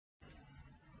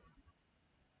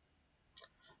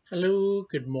Hello,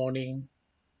 good morning,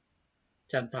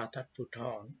 Janpha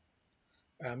Thadphoothon.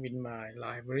 I'm in my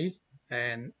library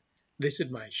and this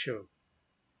is my show,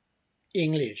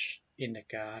 English in the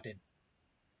Garden.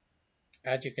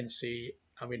 As you can see,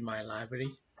 I'm in my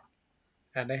library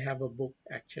and I have a book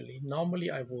actually.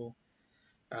 Normally, I will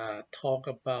talk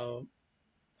about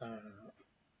uh,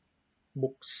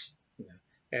 books.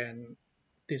 And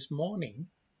this morning,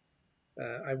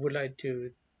 I would like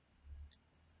to,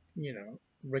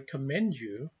 recommend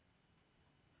you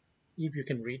if you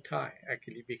can read Thai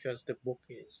actually, because the book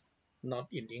is not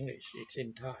in English, it's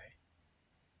in Thai.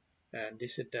 And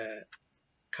this is the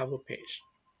cover page.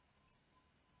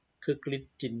 Kukrit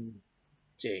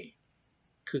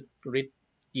Kukrit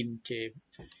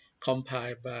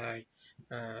compiled by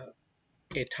uh,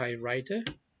 a Thai writer,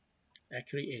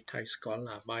 actually a Thai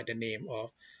scholar by the name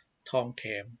of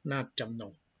Thongtham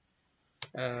Nathchamnong.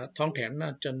 Thongtham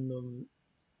Nathchamnong,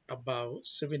 about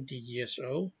 70 years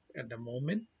old at the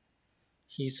moment.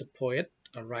 He's a poet,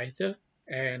 a writer,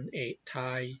 and a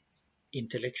Thai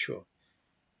intellectual.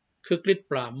 Kukrit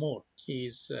Pramote,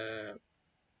 he's a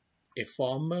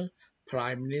former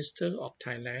Prime Minister of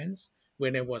Thailand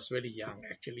when I was very young,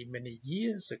 actually many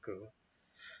years ago.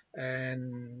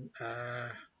 And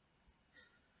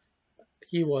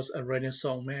he was a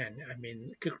Renaissance man. I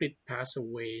mean, Kukrit passed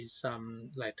away some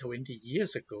like 20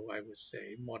 years ago, I would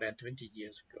say, more than 20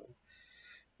 years ago.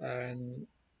 And,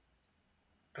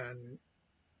 and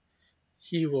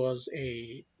he was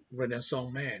a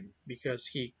Renaissance man because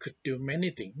he could do many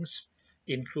things,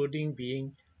 including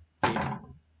being a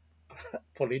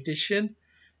politician,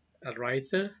 a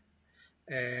writer,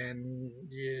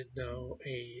 and a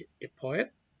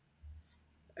poet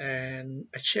and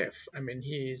a chef. I mean,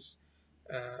 he's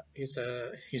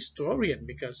a historian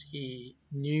because he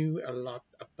knew a lot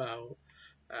about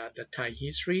the Thai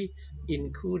history,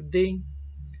 including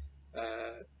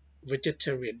uh,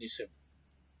 vegetarianism.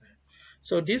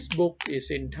 So this book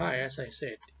is in Thai, as I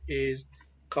said, is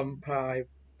compiled.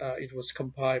 It was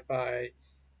compiled by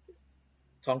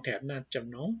Thongtham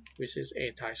Nathchamnong, which is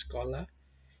a Thai scholar,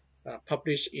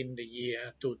 published in the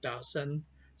year 2000,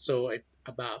 so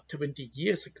about 20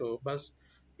 years ago, but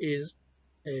is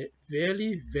a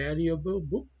very valuable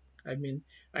book. I mean,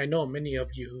 I know many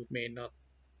of you may not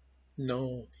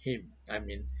know him. I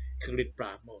mean, Kukrit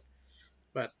Pramote.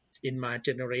 But in my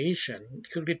generation,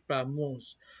 Kukrit Pramote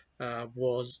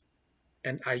was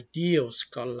an ideal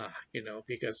scholar,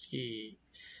 because he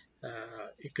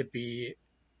could be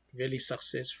very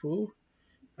successful.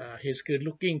 He's good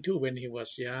looking too when he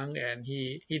was young, and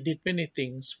he did many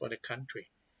things for the country.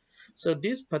 So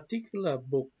this particular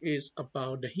book is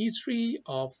about the history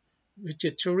of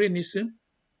vegetarianism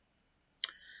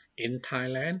in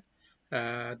Thailand,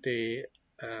 the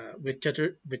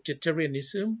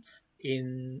vegetarianism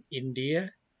in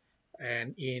India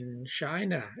and in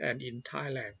China and in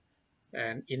Thailand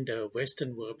and in the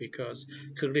Western world, because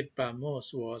Kukrit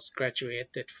Pramote was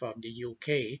graduated from the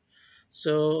UK.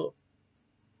 So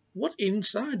what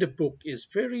inside the book is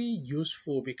very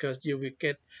useful because you will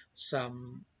get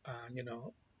some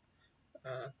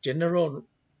general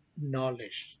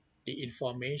knowledge, the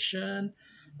information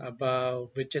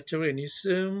about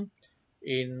vegetarianism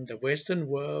in the Western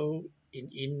world,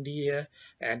 in India,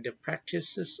 and the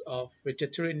practices of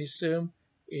vegetarianism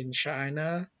in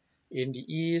China, in the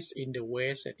East, in the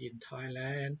West, and in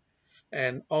Thailand,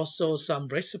 and also some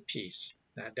recipes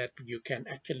that you can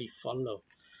actually follow.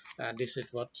 This is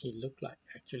what he looked like.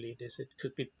 Actually, this is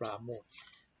Kukrit Pramote,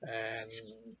 and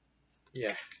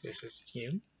yeah, this is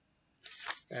him,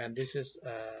 and this is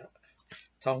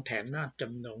Thongtham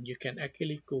Nathchamnong. You can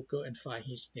actually Google and find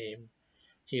his name.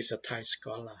 He's a Thai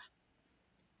scholar.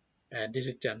 And this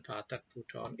is Janpha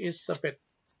Thadphoothon. It's a bit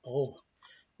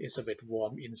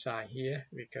warm inside here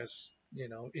because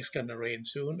it's gonna rain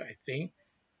soon, I think.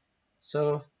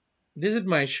 So this is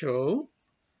my show,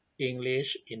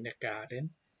 English in the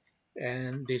Garden.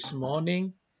 And this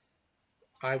morning,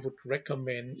 I would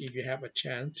recommend, if you have a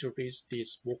chance, to read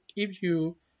this book. If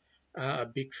you are a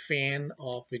big fan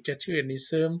of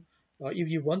vegetarianism, or if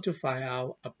you want to find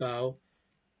out about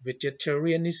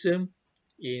vegetarianism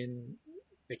in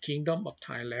the Kingdom of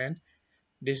Thailand,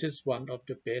 this is one of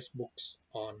the best books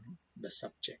on the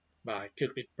subject by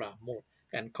Kukrit Pramote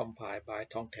and compiled by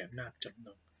Thongtham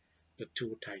Nathchamnong, the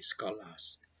two Thai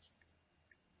scholars.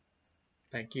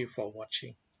 Thank you for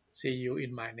watching. See you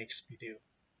in my next video.